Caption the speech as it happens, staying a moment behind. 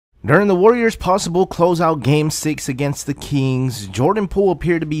During the Warriors' possible closeout Game 6 against the Kings, Jordan Poole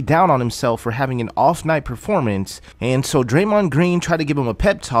appeared to be down on himself for having an off-night performance, and so Draymond Green tried to give him a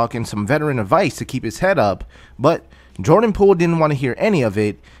pep talk and some veteran advice to keep his head up, but Jordan Poole didn't want to hear any of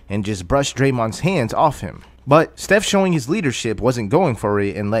it and just brushed Draymond's hands off him. But Steph, showing his leadership, wasn't going for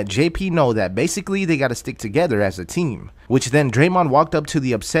it and let JP know that basically they gotta stick together as a team. Which then Draymond walked up to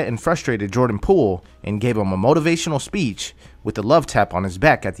the upset and frustrated Jordan Poole and gave him a motivational speech with a love tap on his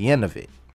back at the end of it.